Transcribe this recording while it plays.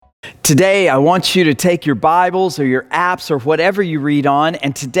Today, I want you to take your Bibles or your apps or whatever you read on,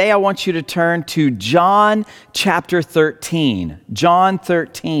 and today I want you to turn to John chapter 13. John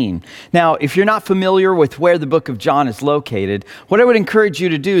 13. Now, if you're not familiar with where the book of John is located, what I would encourage you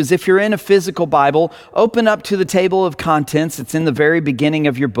to do is if you're in a physical Bible, open up to the table of contents. It's in the very beginning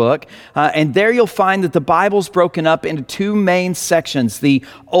of your book, and there you'll find that the Bible's broken up into two main sections, the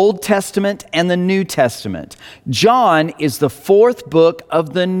Old Testament and the New Testament. John is the fourth book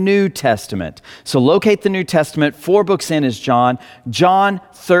of the New Testament. So locate the New Testament. 4 books in is John. John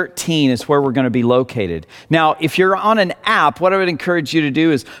 13 is where we're going to be located. Now, if you're on an app, what I would encourage you to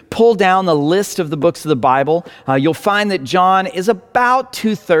do is pull down the list of the books of the Bible. You'll find that John is about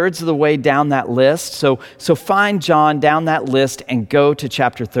 2/3 of the way down that list. So find John down that list and go to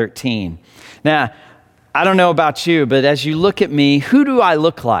chapter 13. Now, I don't know about you, but as you look at me, who do I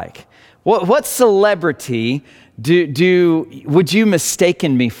look like? What celebrity would you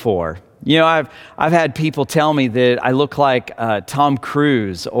mistaken me for? You know, I've had people tell me that I look like Tom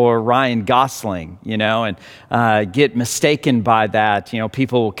Cruise or Ryan Gosling, you know, and get mistaken by that. You know,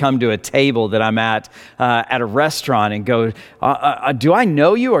 people will come to a table that I'm at a restaurant and go, do I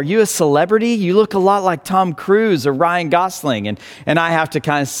know you? Are you a celebrity? You look a lot like Tom Cruise or Ryan Gosling. And I have to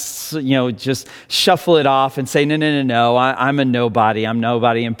kind of, you know, just shuffle it off and say, no, I'm a nobody. I'm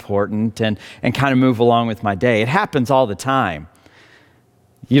nobody important, and kind of move along with my day. It happens all the time.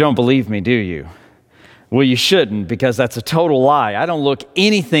 You don't believe me, do you? Well, you shouldn't, because that's a total lie. I don't look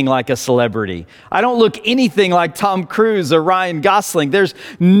anything like a celebrity. I don't look anything like Tom Cruise or Ryan Gosling. There's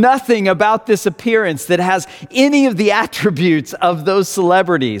nothing about this appearance that has any of the attributes of those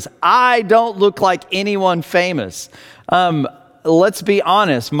celebrities. I don't look like anyone famous. Let's be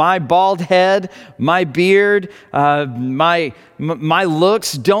honest, my bald head, my beard, my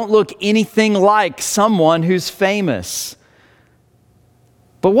looks don't look anything like someone who's famous.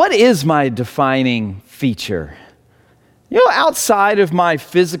 But what is my defining feature? You know, outside of my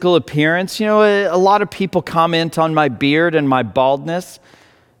physical appearance, you know, a lot of people comment on my beard and my baldness.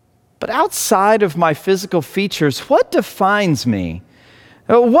 But outside of my physical features, what defines me?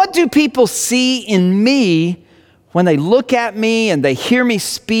 What do people see in me when they look at me and they hear me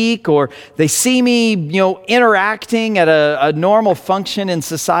speak, or they see me, you know, interacting at a normal function in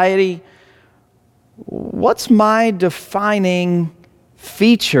society? What's my defining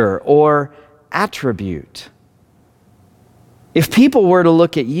feature or attribute? If people were to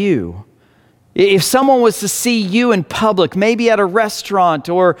look at you, if someone was to see you in public, maybe at a restaurant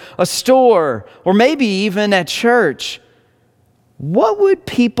or a store, or maybe even at church, what would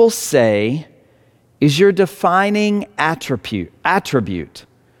people say is your defining attribute?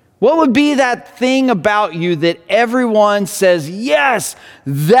 What would be that thing about you that everyone says, yes,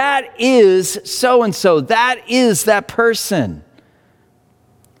 that is so-and-so, that is that person?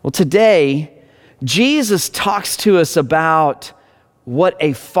 Well, today, Jesus talks to us about what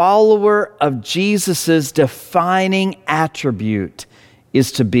a follower of Jesus' defining attribute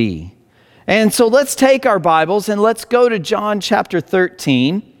is to be. And so let's take our Bibles and let's go to John chapter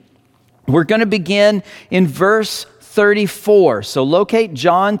 13. We're going to begin in verse 34. So locate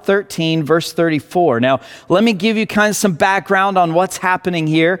John 13, verse 34. Now, let me give you kind of some background on what's happening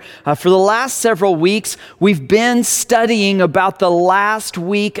here. For the last several weeks, we've been studying about the last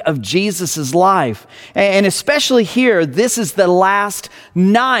week of Jesus' life. And especially here, this is the last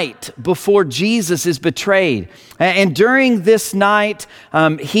night before Jesus is betrayed. And during this night,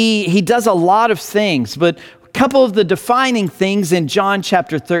 he does a lot of things, but couple of the defining things in John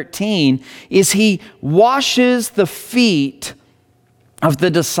chapter 13 is he washes the feet of the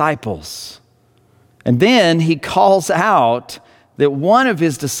disciples. And then he calls out that one of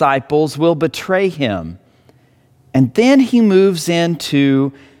his disciples will betray him. And then he moves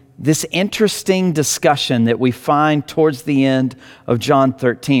into this interesting discussion that we find towards the end of John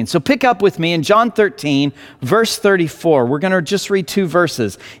 13. So pick up with me in John 13, verse 34. We're going to just read 2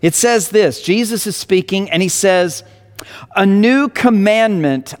 verses. It says this, Jesus is speaking and he says, "A new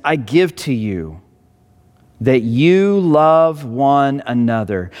commandment I give to you, that you love one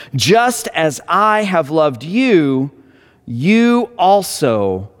another. Just as I have loved you, you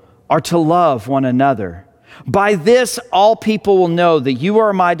also are to love one another. By this, all people will know that you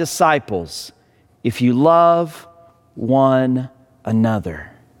are my disciples, if you love one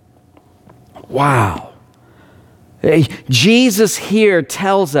another." Wow. Jesus here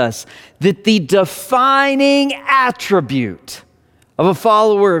tells us that the defining attribute of a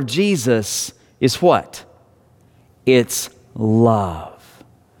follower of Jesus is what? It's love.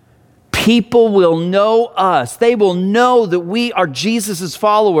 People will know us. They will know that we are Jesus'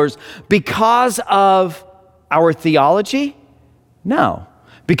 followers because of our theology? No.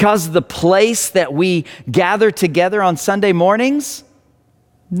 Because of the place that we gather together on Sunday mornings?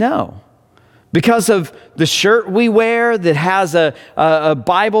 No. Because of the shirt we wear that has a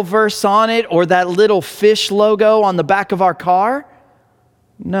Bible verse on it or that little fish logo on the back of our car?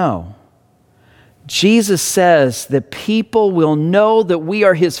 No. Jesus says that people will know that we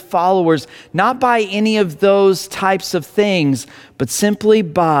are his followers, not by any of those types of things, but simply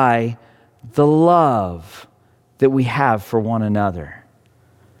by the love that we have for one another.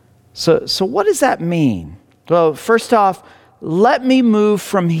 So what does that mean? Well, first off, let me move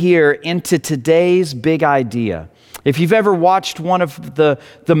from here into today's big idea. If you've ever watched one of the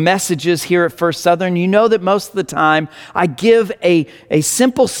messages here at First Southern, you know that most of the time I give a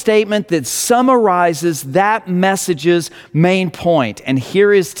simple statement that summarizes that message's main point. And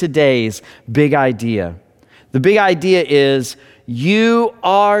here is today's big idea. The big idea is you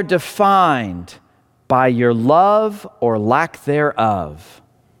are defined by your love or lack thereof.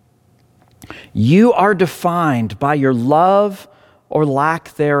 You are defined by your love or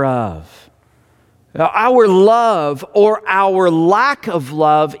lack thereof. Our love or our lack of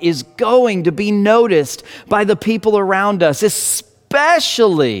love is going to be noticed by the people around us,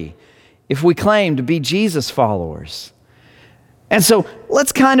 especially if we claim to be Jesus followers. And so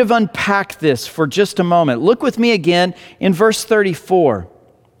let's kind of unpack this for just a moment. Look with me again in verse 34.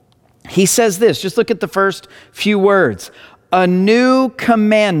 He says this, just look at the first few words. A new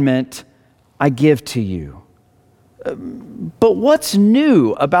commandment I give to you. But what's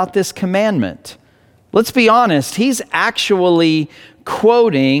new about this commandment? Let's be honest, he's actually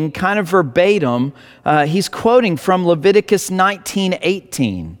quoting kind of verbatim. He's quoting from Leviticus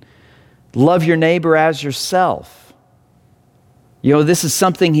 19:18. Love your neighbor as yourself. You know, this is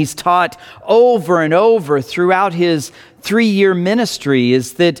something he's taught over and over throughout his 3-year ministry,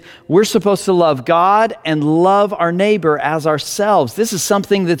 is that we're supposed to love God and love our neighbor as ourselves. This is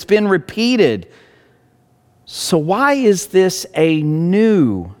something that's been repeated. So why is this a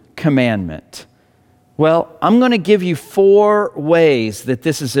new commandment? Well, I'm going to give you 4 ways that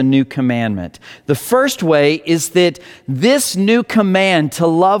this is a new commandment. The first way is that this new command to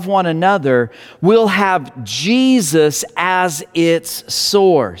love one another will have Jesus as its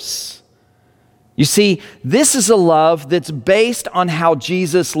source. You see, this is a love that's based on how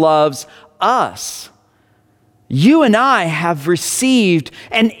Jesus loves us. You and I have received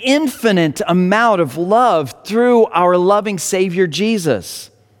an infinite amount of love through our loving Savior Jesus.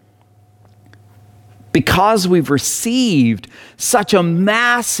 Because we've received such a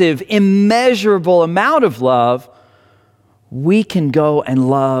massive, immeasurable amount of love, we can go and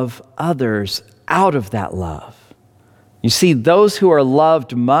love others out of that love. You see, those who are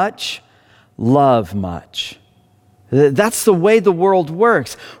loved much, love much. That's the way the world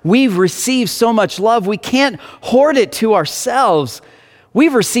works. We've received so much love, we can't hoard it to ourselves.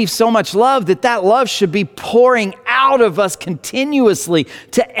 We've received so much love that love should be pouring out of us continuously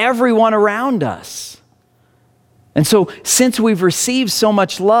to everyone around us. And so, since we've received so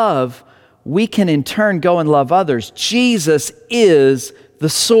much love, we can in turn go and love others. Jesus is the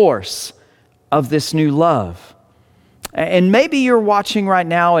source of this new love. And maybe you're watching right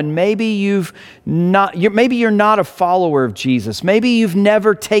now, and maybe you're not a follower of Jesus. Maybe you've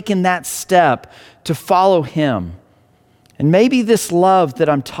never taken that step to follow him. And maybe this love that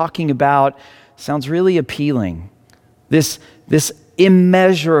I'm talking about sounds really appealing. This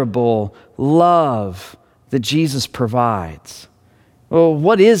immeasurable love that Jesus provides. Well,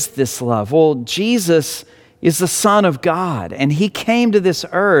 what is this love? Well, Jesus is the Son of God, and he came to this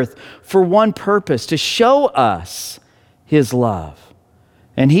earth for one purpose, to show us his love.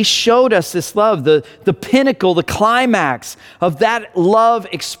 And he showed us this love. The pinnacle, the climax of that love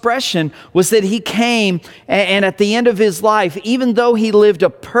expression was that he came, and at the end of his life, even though he lived a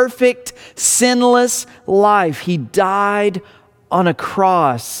perfect, sinless life, he died on a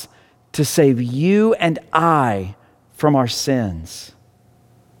cross to save you and I from our sins.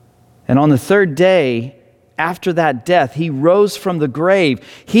 And on the 3rd day after that death, he rose from the grave.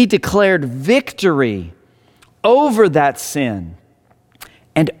 He declared victory over that sin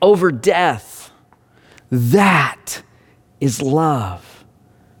and over death. That is love.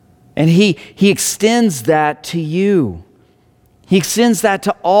 And he extends that to you. He extends that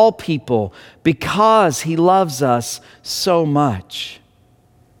to all people because he loves us so much.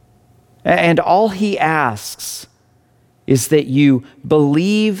 And all he asks is that you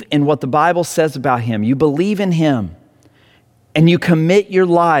believe in what the Bible says about him. You believe in him, and you commit your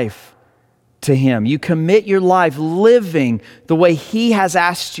life to him. You commit your life living the way he has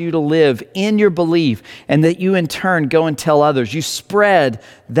asked you to live in your belief, and that you in turn go and tell others. You spread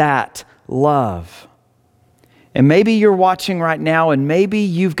that love. And maybe you're watching right now and maybe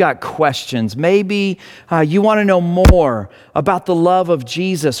you've got questions. Maybe you want to know more about the love of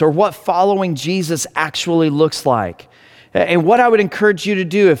Jesus or what following Jesus actually looks like. And what I would encourage you to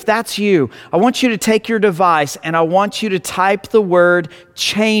do, if that's you, I want you to take your device and I want you to type the word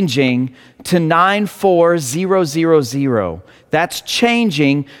changing to 94000. That's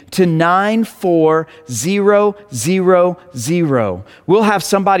changing to 94000. We'll have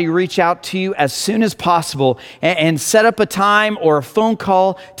somebody reach out to you as soon as possible and set up a time or a phone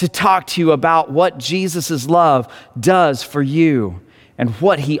call to talk to you about what Jesus' love does for you and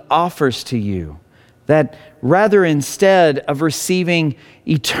what he offers to you. That rather instead of receiving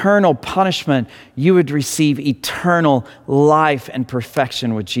eternal punishment, you would receive eternal life and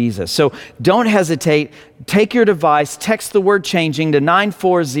perfection with Jesus. So don't hesitate. Take your device, text the word changing to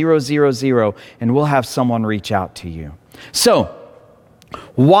 94000, and we'll have someone reach out to you. So,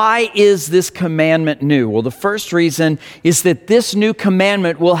 why is this commandment new? Well, the first reason is that this new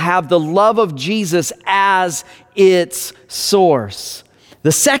commandment will have the love of Jesus as its source.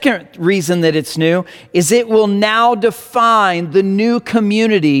 The second reason that it's new is it will now define the new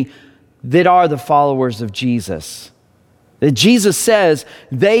community that are the followers of Jesus. That Jesus says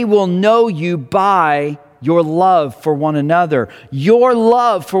they will know you by your love for one another. Your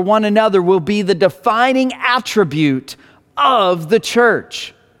love for one another will be the defining attribute of the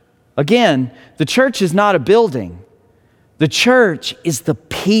church. Again, the church is not a building. The church is the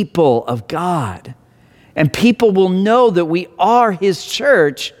people of God. And people will know that we are his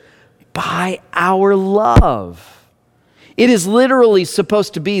church by our love. It is literally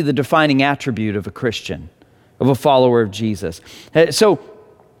supposed to be the defining attribute of a Christian, of a follower of Jesus. So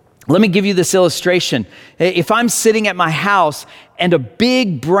let me give you this illustration. If I'm sitting at my house and a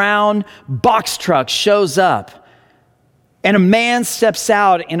big brown box truck shows up and a man steps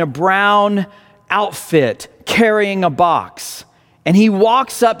out in a brown outfit carrying a box and he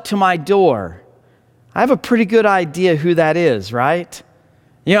walks up to my door, I have a pretty good idea who that is, right?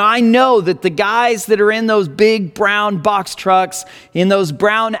 You know, I know that the guys that are in those big brown box trucks, in those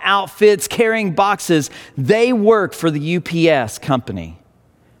brown outfits carrying boxes, they work for the UPS company.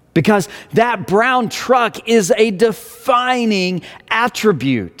 Because that brown truck is a defining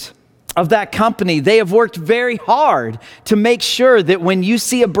attribute of that company. They have worked very hard to make sure that when you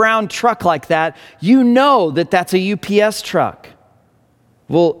see a brown truck like that, you know that that's a UPS truck.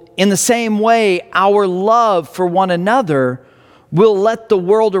 Well, in the same way, our love for one another will let the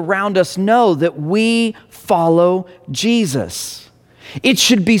world around us know that we follow Jesus. It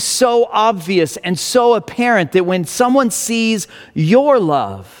should be so obvious and so apparent that when someone sees your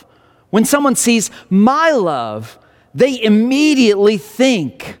love, when someone sees my love, they immediately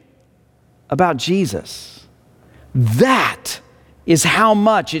think about Jesus. That is how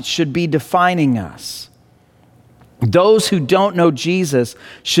much it should be defining us. Those who don't know Jesus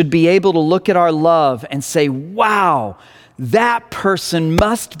should be able to look at our love and say, wow, that person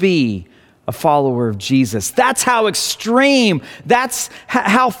must be a follower of Jesus. That's how extreme, that's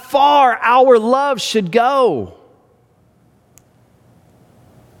how far our love should go.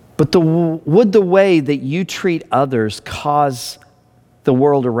 But would the way that you treat others cause the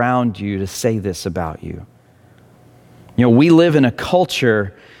world around you to say this about you? You know, we live in a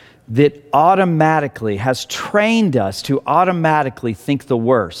culture that automatically has trained us to automatically think the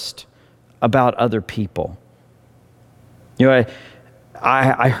worst about other people. You know,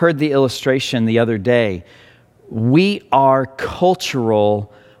 I heard the illustration the other day. We are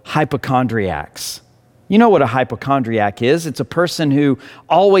cultural hypochondriacs. You know what a hypochondriac is? It's a person who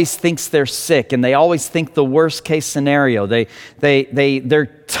always thinks they're sick and they always think the worst case scenario. Their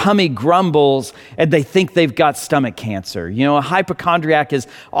tummy grumbles and they think they've got stomach cancer. You know, a hypochondriac is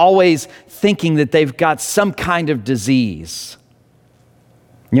always thinking that they've got some kind of disease.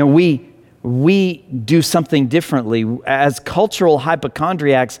 You know, we do something differently. As cultural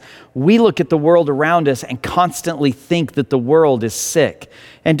hypochondriacs, we look at the world around us and constantly think that the world is sick.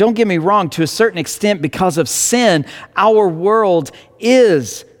 And don't get me wrong, to a certain extent, because of sin, our world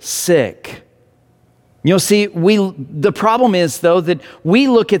is sick. You know, see, the problem is, though, that we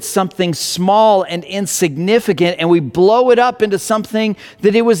look at something small and insignificant and we blow it up into something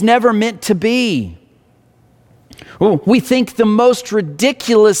that it was never meant to be. We think the most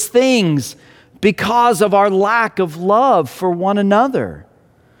ridiculous things because of our lack of love for one another.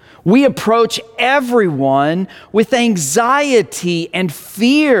 We approach everyone with anxiety and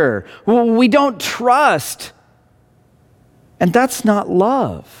fear. We don't trust. And that's not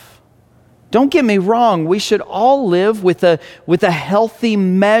love. Don't get me wrong. We should all live with a healthy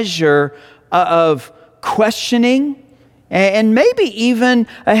measure of questioning and maybe even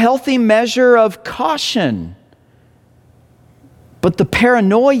a healthy measure of caution. But the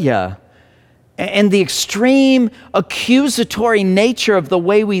paranoia and the extreme accusatory nature of the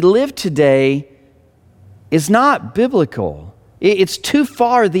way we live today is not biblical. It's too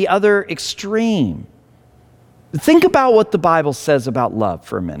far the other extreme. Think about what the Bible says about love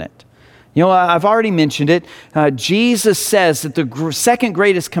for a minute. You know, I've already mentioned it. Jesus says that the second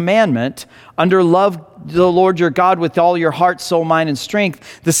greatest commandment under love the Lord your God with all your heart, soul, mind, and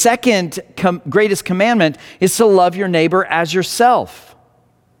strength, the second greatest commandment is to love your neighbor as yourself.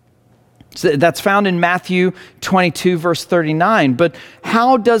 So that's found in Matthew 22, verse 39. But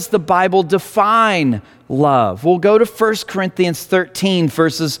how does the Bible define love? We'll go to 1 Corinthians 13,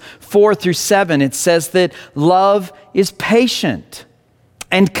 verses 4 through 7. It says that love is patient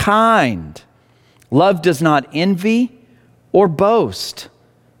and kind. Love does not envy or boast.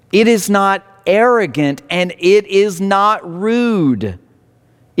 It is not arrogant and it is not rude.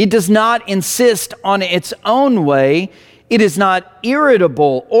 It does not insist on its own way. It is not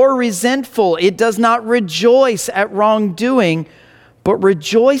irritable or resentful. It does not rejoice at wrongdoing, but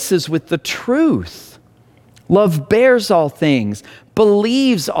rejoices with the truth. Love bears all things,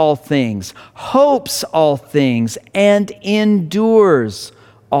 believes all things, hopes all things, and endures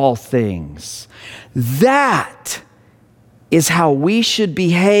all things. That is how we should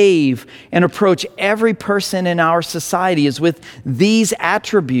behave and approach every person in our society, is with these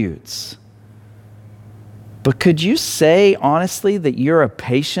attributes. But could you say honestly that you're a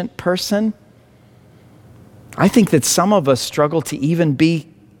patient person? I think that some of us struggle to even be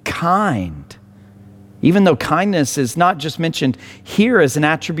kind. Even though kindness is not just mentioned here as an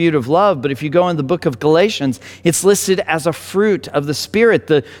attribute of love, but if you go in the book of Galatians, it's listed as a fruit of the Spirit,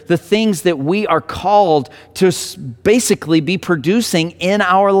 the things that we are called to basically be producing in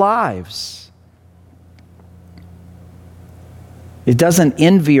our lives. It doesn't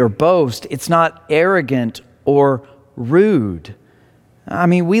envy or boast. It's not arrogant or rude. I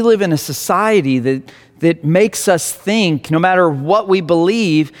mean, we live in a society that makes us think, no matter what we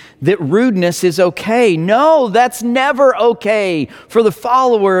believe, that rudeness is okay. No, that's never okay for the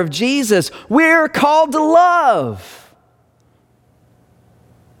follower of Jesus. We're called to love.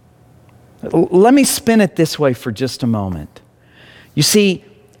 Let me spin it this way for just a moment. You see,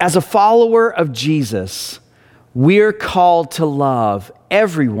 as a follower of Jesus, we're called to love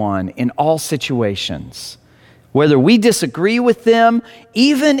everyone in all situations. Whether we disagree with them,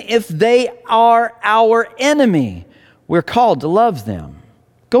 even if they are our enemy, we're called to love them.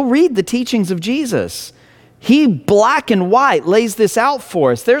 Go read the teachings of Jesus. He, black and white, lays this out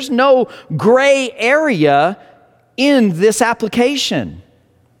for us. There's no gray area in this application.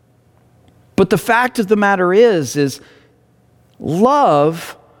 But the fact of the matter is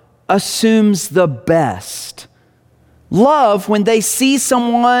love assumes the best. Love, when they see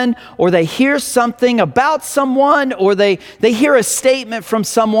someone or they hear something about someone or they hear a statement from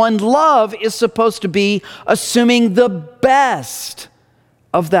someone, love is supposed to be assuming the best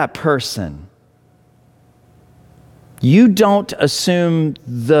of that person. You don't assume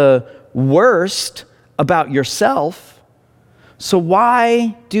the worst about yourself. So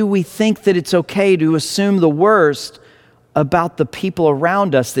why do we think that it's okay to assume the worst about the people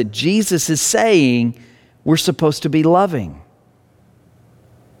around us that Jesus is saying we're supposed to be loving?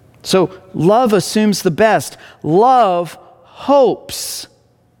 So love assumes the best. Love hopes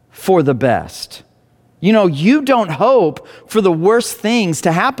for the best. You know, you don't hope for the worst things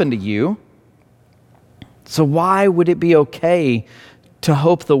to happen to you. So why would it be okay to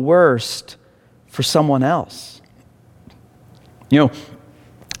hope the worst for someone else? You know,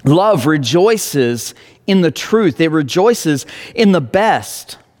 love rejoices in the truth. It rejoices in the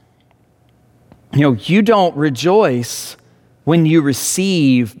best. You know, you don't rejoice when you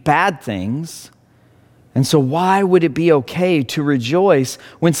receive bad things. And so why would it be okay to rejoice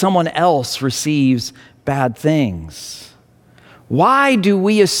when someone else receives bad things? Why do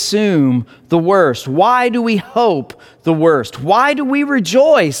we assume the worst? Why do we hope the worst? Why do we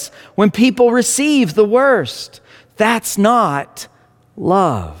rejoice when people receive the worst? That's not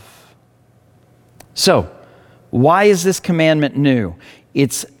love. So, why is this commandment new?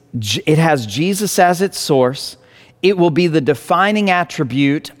 It has Jesus as its source. It will be the defining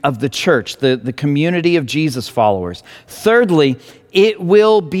attribute of the church, the community of Jesus followers. Thirdly, it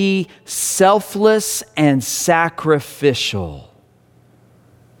will be selfless and sacrificial.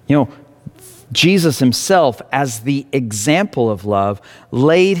 You know, Jesus himself, as the example of love,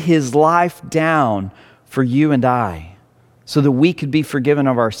 laid his life down for you and I, so that we could be forgiven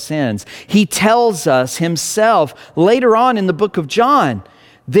of our sins. He tells us himself later on in the book of John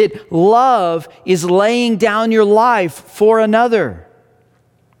that love is laying down your life for another.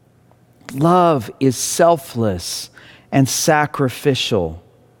 Love is selfless and sacrificial.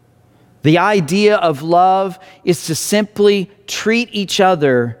 The idea of love is to simply treat each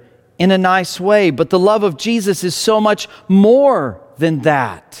other in a nice way, but the love of Jesus is so much more than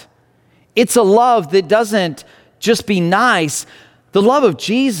that. It's a love that doesn't just be nice. The love of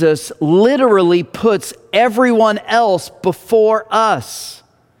Jesus literally puts everyone else before us.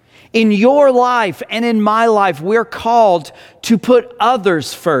 In your life and in my life, we're called to put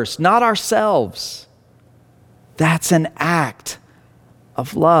others first, not ourselves. That's an act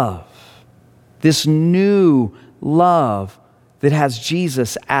of love. This new love that has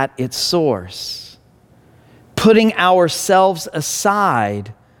Jesus at its source. Putting ourselves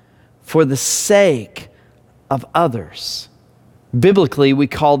aside for the sake of others. Biblically, we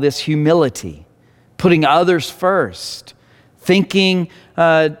call this humility. Putting others first. Thinking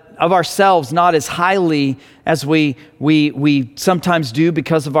of ourselves not as highly as we sometimes do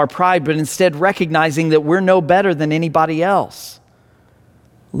because of our pride, but instead recognizing that we're no better than anybody else.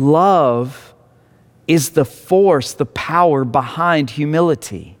 Love is the force, the power behind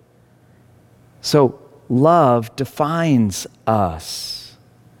humility. So love defines us.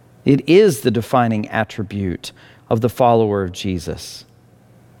 It is the defining attribute of the follower of Jesus.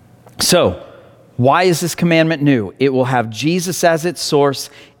 So, why is this commandment new? It will have Jesus as its source.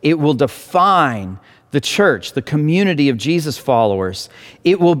 It will define the church, the community of Jesus followers.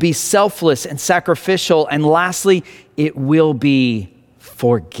 It will be selfless and sacrificial. And lastly, it will be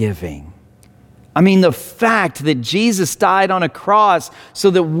forgiving. I mean, the fact that Jesus died on a cross so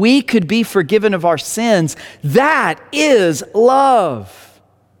that we could be forgiven of our sins, that is love.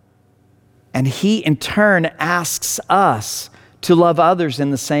 And he in turn asks us to love others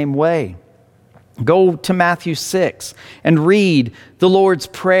in the same way. Go to Matthew 6 and read the Lord's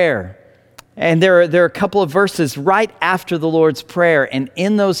Prayer. And there are a couple of verses right after the Lord's Prayer. And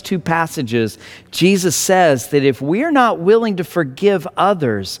in those two passages, Jesus says that if we're not willing to forgive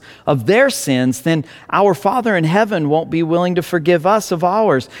others of their sins, then our Father in heaven won't be willing to forgive us of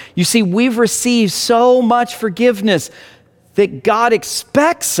ours. You see, we've received so much forgiveness that God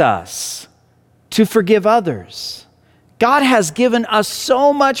expects us to forgive others. God has given us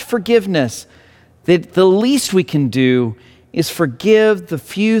so much forgiveness that the least we can do is forgive the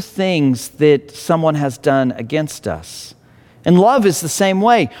few things that someone has done against us. And love is the same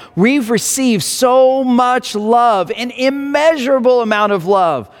way. We've received so much love, an immeasurable amount of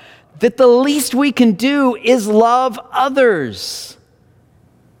love, that the least we can do is love others.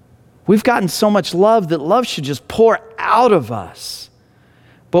 We've gotten so much love that love should just pour out of us.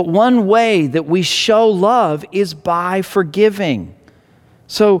 But one way that we show love is by forgiving.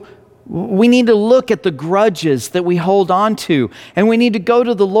 So we need to look at the grudges that we hold on to, and we need to go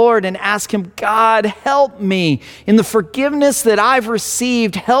to the Lord and ask him, God, help me in the forgiveness that I've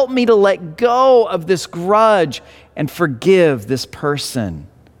received. Help me to let go of this grudge and forgive this person.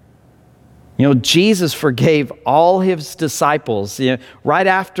 You know, Jesus forgave all his disciples. You know, right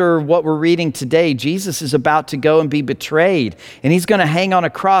after what we're reading today, Jesus is about to go and be betrayed, and he's going to hang on a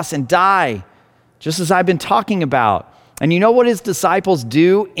cross and die, just as I've been talking about. And you know what his disciples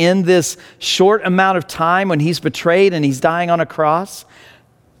do in this short amount of time when he's betrayed and he's dying on a cross?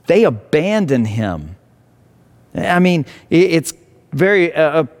 They abandon him. I mean, it's very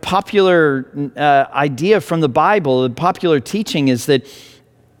a popular idea from the Bible. The popular teaching is that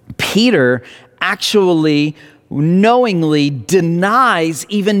Peter actually knowingly denies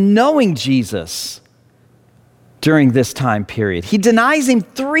even knowing Jesus during this time period. He denies him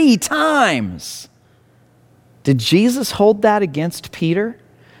 3 times. Did Jesus hold that against Peter?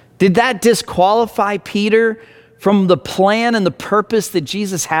 Did that disqualify Peter from the plan and the purpose that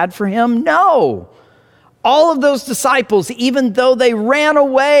Jesus had for him? No. All of those disciples, even though they ran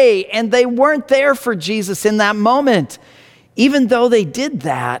away and they weren't there for Jesus in that moment, even though they did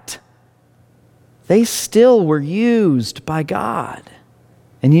that, they still were used by God.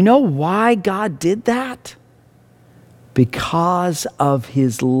 And you know why God did that? Because of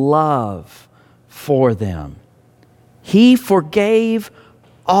his love for them. He forgave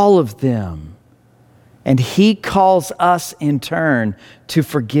all of them, and he calls us in turn to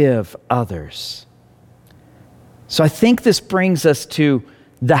forgive others. So I think this brings us to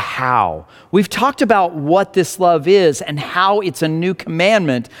the how. We've talked about what this love is and how it's a new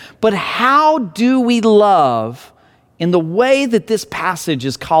commandment, but how do we love in the way that this passage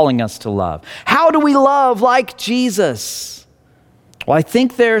is calling us to love? How do we love like Jesus? Well, I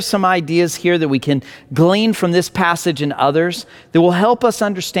think there are some ideas here that we can glean from this passage and others that will help us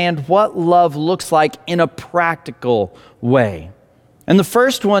understand what love looks like in a practical way. And the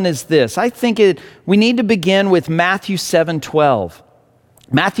first one is this. I think we need to begin with Matthew 7:12.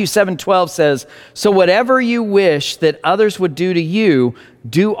 Matthew 7:12 says, "So whatever you wish that others would do to you,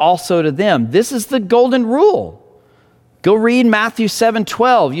 do also to them." This is the golden rule. Go read Matthew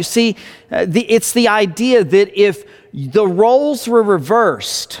 7:12. You see, it's the idea that if the roles were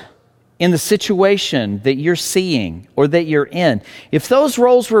reversed in the situation that you're seeing or that you're in, if those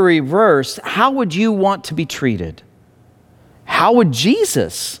roles were reversed, how would you want to be treated? How would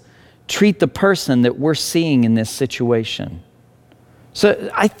Jesus treat the person that we're seeing in this situation? So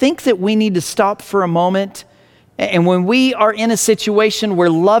I think that we need to stop for a moment, and when we are in a situation where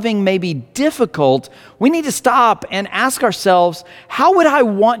loving may be difficult, we need to stop and ask ourselves, how would I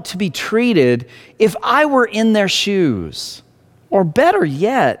want to be treated if I were in their shoes? Or better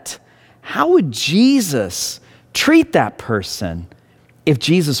yet, how would Jesus treat that person if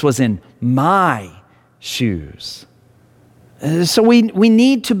Jesus was in my shoes? So we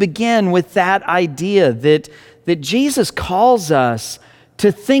need to begin with that idea that Jesus calls us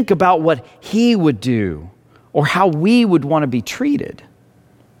to think about what he would do or how we would want to be treated.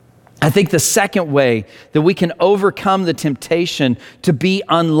 I think the second way that we can overcome the temptation to be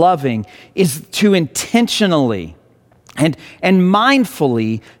unloving is to intentionally and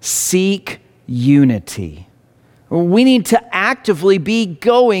mindfully seek unity. We need to actively be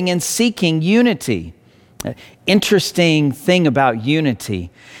going and seeking unity. Interesting thing about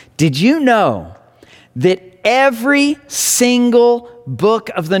unity. Did you know that every single book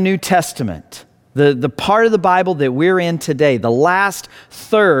of the New Testament, the part of the Bible that we're in today, the last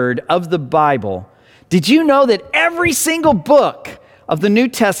third of the Bible, did you know that every single book of the New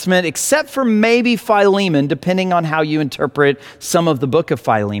Testament, except for maybe Philemon, depending on how you interpret some of the book of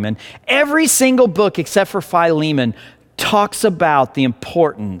Philemon, every single book except for Philemon talks about the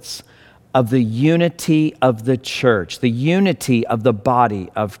importance of the unity of the church, the unity of the body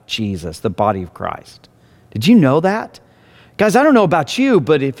of Jesus, the body of Christ. Did you know that? Guys, I don't know about you,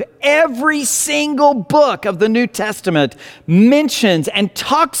 but if every single book of the New Testament mentions and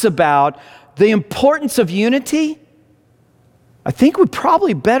talks about the importance of unity, I think we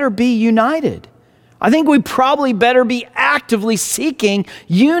probably better be united. I think we probably better be actively seeking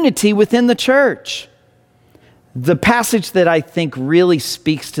unity within the church. The passage that I think really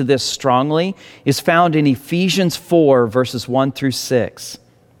speaks to this strongly is found in Ephesians 4, verses 1 through 6.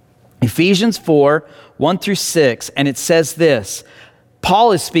 Ephesians 4, 1 through 6, and it says this.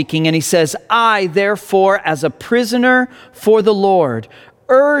 Paul is speaking, and he says, "I, therefore, as a prisoner for the Lord,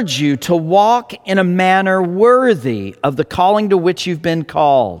 urge you to walk in a manner worthy of the calling to which you've been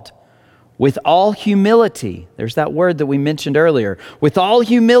called, with all humility." There's that word that we mentioned earlier. "With all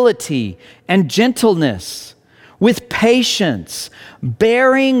humility and gentleness, with patience,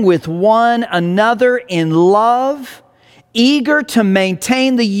 bearing with one another in love, eager to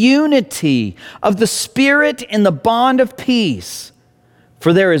maintain the unity of the Spirit in the bond of peace.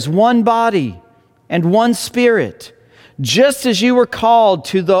 For there is one body and one Spirit, just as you were called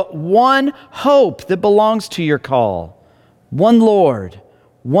to the one hope that belongs to your call. One Lord,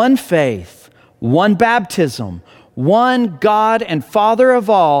 one faith, one baptism, one God and Father of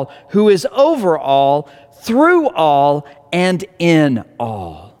all, who is over all, through all, and in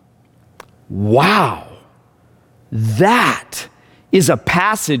all." Wow. That is a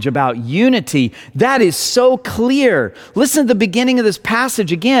passage about unity. That is so clear. Listen to the beginning of this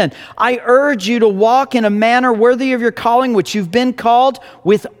passage again. "I urge you to walk in a manner worthy of your calling, which you've been called,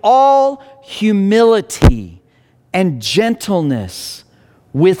 with all humility and gentleness,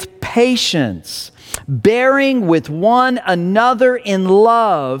 with patience, bearing with one another in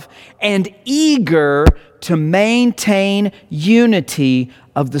love, and eager to maintain unity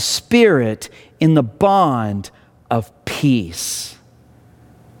of the Spirit in the bond of peace."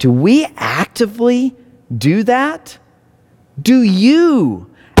 Do we actively do that? Do you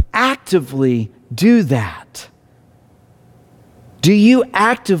actively do that? Do you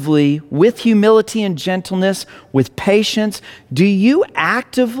actively, with humility and gentleness, with patience, do you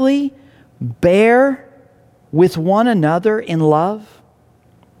actively bear with one another in love?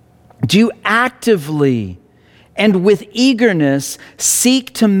 Do you actively and with eagerness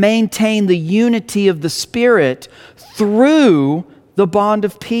seek to maintain the unity of the Spirit through the bond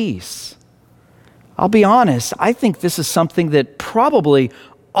of peace? I'll be honest, I think this is something that probably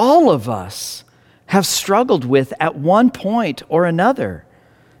all of us have struggled with at one point or another.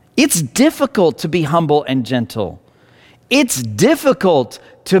 It's difficult to be humble and gentle. It's difficult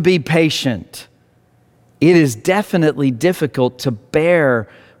to be patient. It is definitely difficult to bear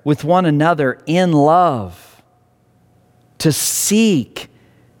with one another in love, to seek,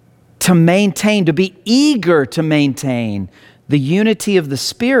 to maintain, to be eager to maintain the unity of the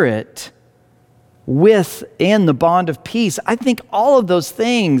Spirit within the bond of peace. I think all of those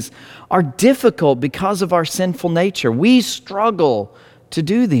things are difficult because of our sinful nature. We struggle to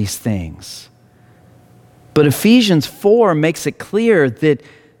do these things. But Ephesians 4 makes it clear that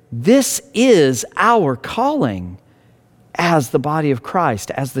this is our calling as the body of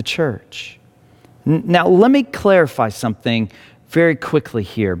Christ, as the church. Now, let me clarify something very quickly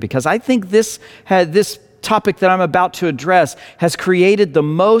here, because I think this topic that I'm about to address has created the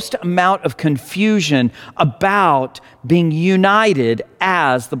most amount of confusion about being united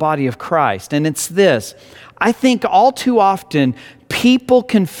as the body of Christ. And it's this: I think all too often people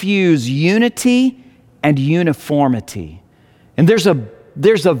confuse unity and uniformity. And there's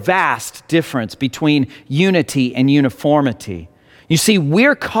a vast difference between unity and uniformity. You see,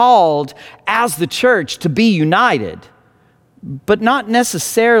 we're called as the church to be united, but not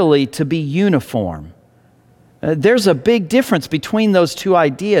necessarily to be uniform. There's a big difference between those two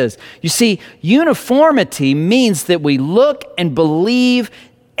ideas. You see, uniformity means that we look and believe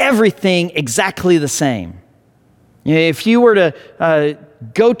everything exactly the same. If you were to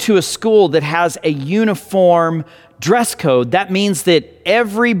go to a school that has a uniform dress code, that means that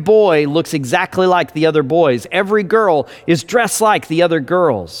every boy looks exactly like the other boys. Every girl is dressed like the other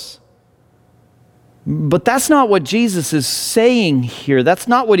girls. But that's not what Jesus is saying here. That's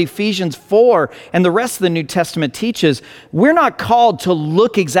not what Ephesians 4 and the rest of the New Testament teaches. We're not called to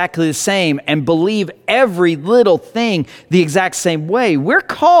look exactly the same and believe every little thing the exact same way. We're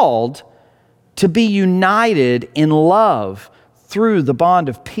called to be united in love through the bond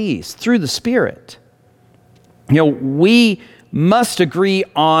of peace, through the Spirit. We must agree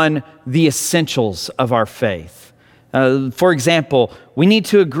on the essentials of our faith. For example, we need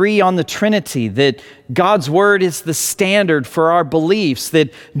to agree on the Trinity, that God's Word is the standard for our beliefs,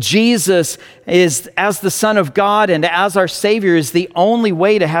 that Jesus is, as the Son of God and as our Savior, is the only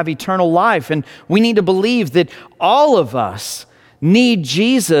way to have eternal life. And we need to believe that all of us need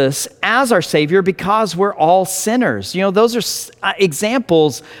Jesus as our Savior because we're all sinners. Those are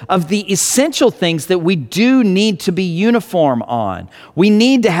examples of the essential things that we do need to be uniform on. We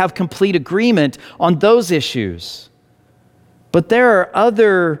need to have complete agreement on those issues. But there are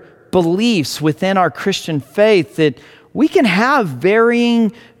other beliefs within our Christian faith that we can have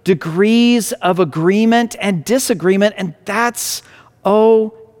varying degrees of agreement and disagreement, and that's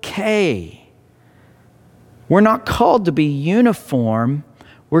okay. We're not called to be uniform.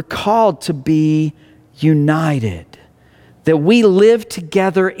 We're called to be united. That we live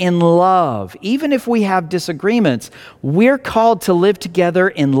together in love. Even if we have disagreements, we're called to live together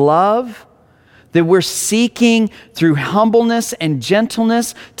in love. That we're seeking through humbleness and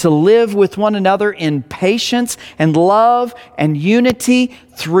gentleness to live with one another in patience and love and unity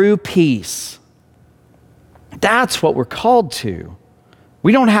through peace. That's what we're called to.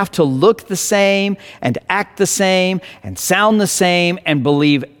 We don't have to look the same and act the same and sound the same and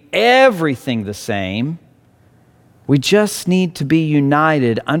believe everything the same. We just need to be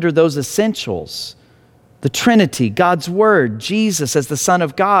united under those essentials. The Trinity, God's Word, Jesus as the Son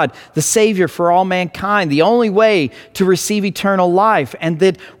of God, the Savior for all mankind, the only way to receive eternal life, and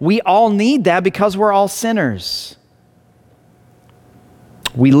that we all need that because we're all sinners.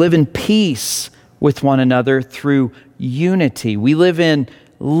 We live in peace with one another through unity. We live in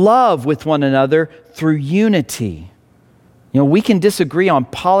love with one another through unity. We can disagree on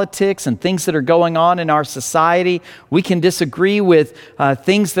politics and things that are going on in our society. We can disagree with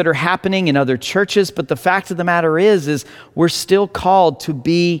things that are happening in other churches, but the fact of the matter is we're still called to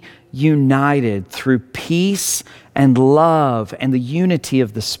be united through peace and love and the unity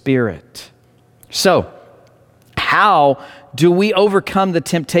of the Spirit. So, how do we overcome the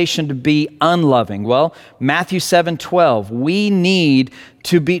temptation to be unloving? Well, Matthew 7:12, we need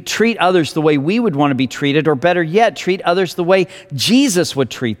to treat others the way we would want to be treated, or better yet, treat others the way Jesus would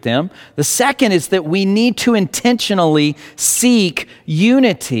treat them. The second is that we need to intentionally seek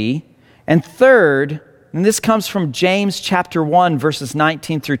unity. And third, and this comes from James chapter 1, verses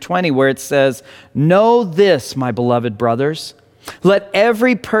 19 through 20, where it says, "Know this, my beloved brothers, let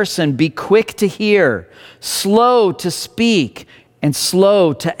every person be quick to hear, slow to speak, and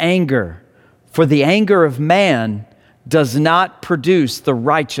slow to anger. For the anger of man does not produce the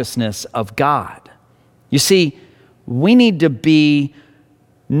righteousness of God." You see, we need to be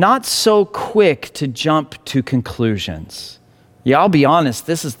not so quick to jump to conclusions. Yeah, I'll be honest,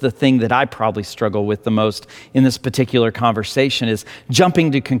 this is the thing that I probably struggle with the most in this particular conversation, is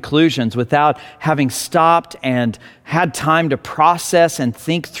jumping to conclusions without having stopped and had time to process and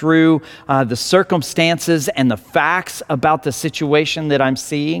think through the circumstances and the facts about the situation that I'm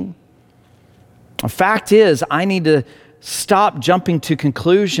seeing. The fact is, I need to stop jumping to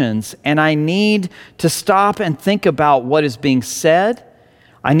conclusions, and I need to stop and think about what is being said.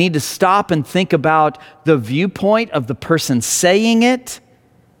 I need to stop and think about the viewpoint of the person saying it.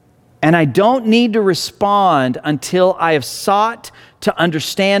 And I don't need to respond until I have sought to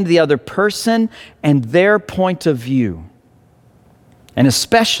understand the other person and their point of view. And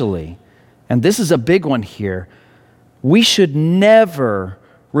especially, and this is a big one here, we should never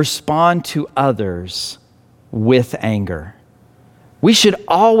respond to others with anger. We should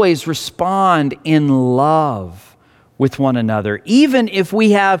always respond in love with one another, even if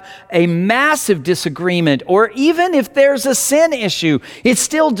we have a massive disagreement or even if there's a sin issue. It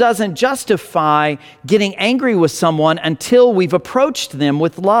still doesn't justify getting angry with someone until we've approached them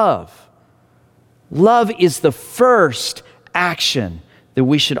with love. Love is the first action that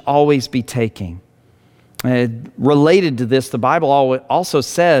we should always be taking. Related to this, the Bible also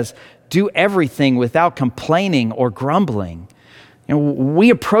says, do everything without complaining or grumbling.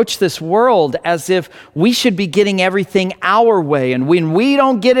 We approach this world as if we should be getting everything our way. And when we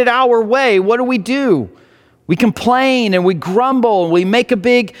don't get it our way, what do? We complain and we grumble and we make a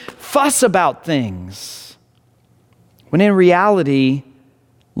big fuss about things. When in reality,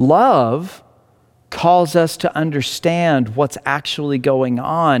 love calls us to understand what's actually going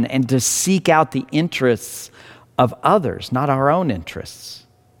on and to seek out the interests of others, not our own interests.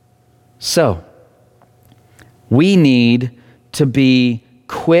 So, we need to be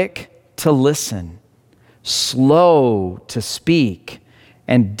quick to listen, slow to speak,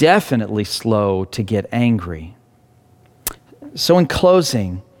 and definitely slow to get angry. So in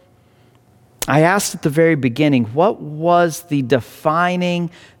closing, I asked at the very beginning, what was the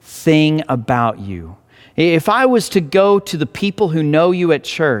defining thing about you? If I was to go to the people who know you at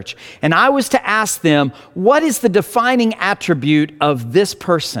church and I was to ask them, what is the defining attribute of this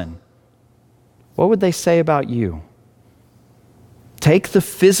person? What would they say about you? Take the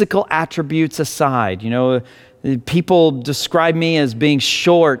physical attributes aside. People describe me as being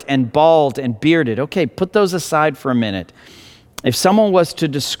short and bald and bearded. Okay, put those aside for a minute. If someone was to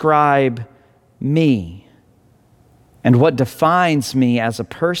describe me and what defines me as a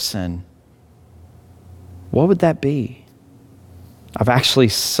person, what would that be? I've actually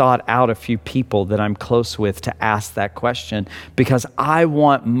sought out a few people that I'm close with to ask that question because I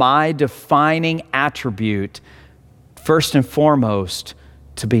want my defining attribute, first and foremost,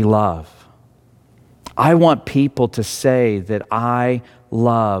 to be love. I want people to say that I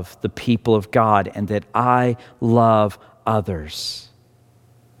love the people of God and that I love others.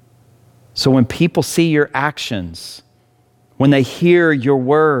 So when people see your actions, when they hear your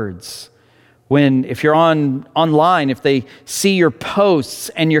words, if you're online, if they see your posts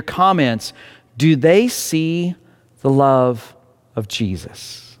and your comments, do they see the love of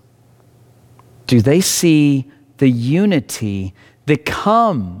Jesus? Do they see the unity that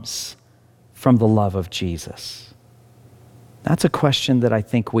comes from the love of Jesus? That's a question that I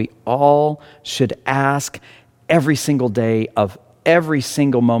think we all should ask every single day of every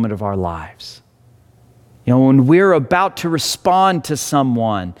single moment of our lives. When we're about to respond to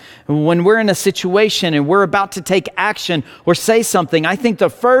someone, when we're in a situation and we're about to take action or say something, I think the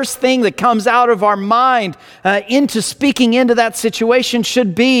first thing that comes out of our mind into speaking into that situation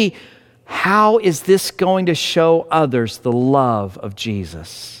should be, how is this going to show others the love of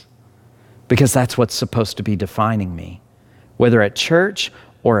Jesus? Because that's what's supposed to be defining me. Whether at church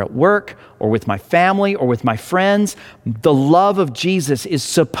or at work or with my family or with my friends, the love of Jesus is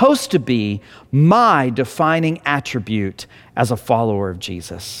supposed to be my defining attribute as a follower of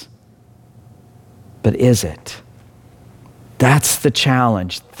Jesus. But is it? That's the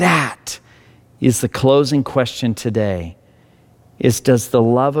challenge. That is the closing question today. Does the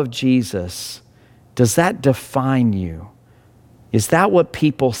love of Jesus, does that define you? Is that what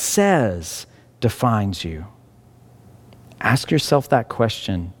people says defines you? Ask yourself that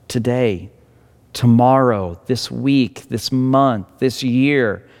question today, tomorrow, this week, this month, this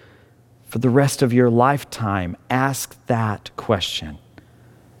year, for the rest of your lifetime. Ask that question.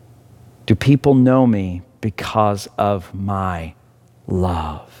 Do people know me because of my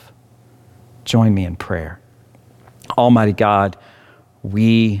love? Join me in prayer. Almighty God,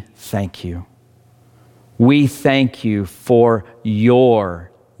 we thank you. We thank you for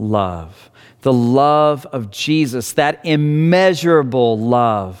your love. The love of Jesus, that immeasurable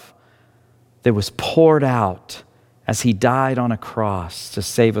love that was poured out as he died on a cross to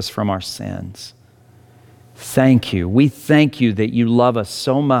save us from our sins. Thank you. We thank you that you love us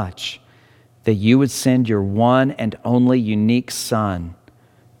so much that you would send your one and only unique Son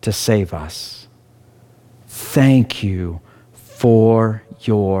to save us. Thank you for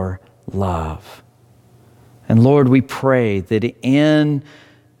your love. And Lord, we pray that in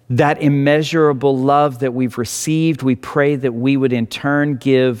that immeasurable love that we've received, we pray that we would in turn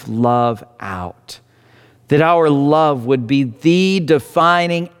give love out. That our love would be the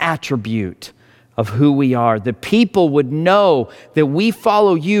defining attribute of who we are. That people would know that we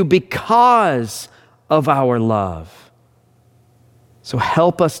follow you because of our love. So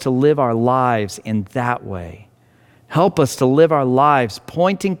help us to live our lives in that way. Help us to live our lives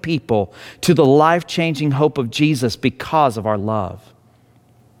pointing people to the life-changing hope of Jesus because of our love.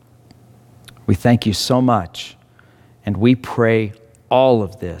 We thank you so much, and we pray all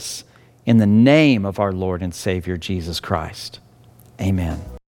of this in the name of our Lord and Savior, Jesus Christ. Amen.